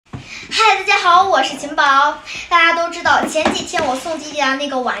好，我是晴宝。大家都知道，前几天我送弟弟的那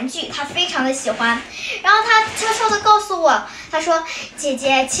个玩具，他非常的喜欢。然后他悄悄的告诉我，他说：“姐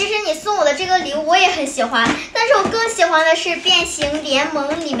姐，其实你送我的这个礼物我也很喜欢，但是我更喜欢的是变形联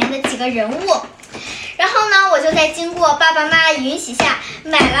盟里面的几个人物。”然后呢，我就在经过爸爸妈妈允许下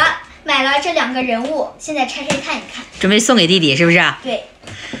买了这2个人物，现在拆开看一看，准备送给弟弟是不是？对。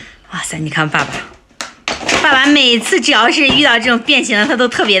哇塞，你看爸爸每次只要是遇到这种变形的，他都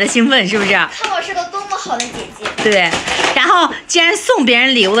特别的兴奋，是不是？看我是个多么好的姐姐。对，然后既然送别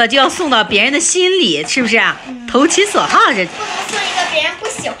人礼物了，就要送到别人的心里，是不是？投其所好，这不能送一个别人不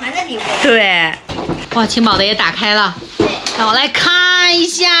喜欢的礼物。对。哇，晴宝的也打开了，对，让我来看一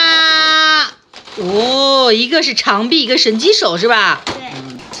下。哦，一个是长臂，一个神机手，是吧？对。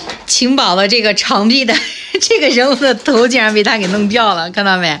晴宝的这个长臂的这个人物的头竟然被他给弄掉了，看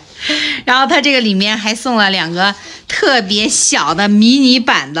到没？然后他这个里面还送了2个特别小的迷你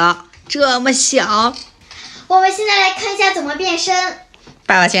版的，这么小。我们现在来看一下怎么变身。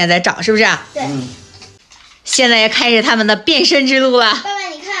爸爸现在在找，是不是？对。现在也开始他们的变身之路了。爸爸，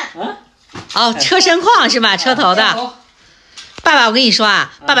你看。哦，车身框是吧？车头的。爸爸，我跟你说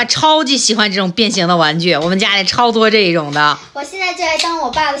啊，爸爸超级喜欢这种变形的玩具，我们家里超多这一种的。我现在就来当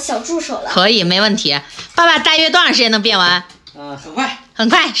我爸的小助手了。可以，没问题。爸爸大约多长时间能变完？很快。很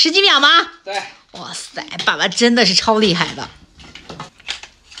快，10几秒吗？对。哇塞，爸爸真的是超厉害的。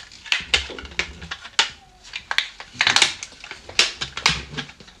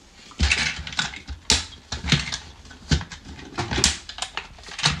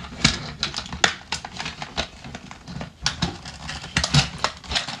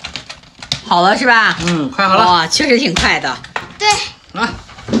好了是吧？快好了。哇，确实挺快的。对。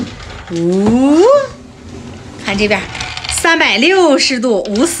看这边，360度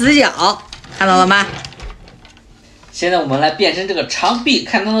无死角，看到了吗？现在我们来变身这个长臂，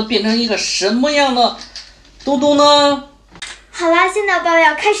看它能变成一个什么样的东东呢？好啦，现在爸爸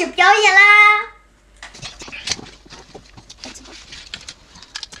要开始表演啦！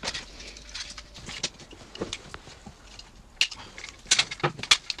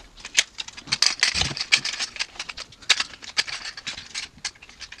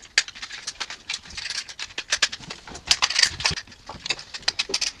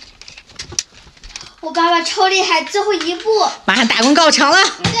我爸爸超厉害，最后一步，马上打工告成了。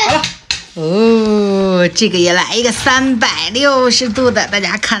对。哦，这个也来一个360度的，大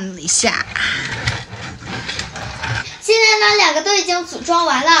家看一下。现在呢，2个都已经组装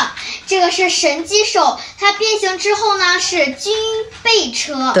完了。这个是神机手，它变形之后呢是军备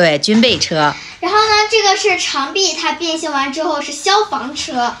车。对，军备车。然后呢，这个是长臂，它变形完之后是消防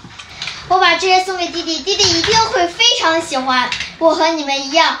车。我把这些送给弟弟，弟弟一定会非常的喜欢。我和你们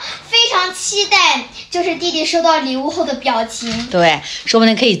一样，非常期待，就是弟弟收到礼物后的表情。对，说不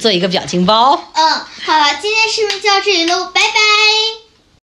定可以做一个表情包。好了，今天视频就到这里喽，拜拜。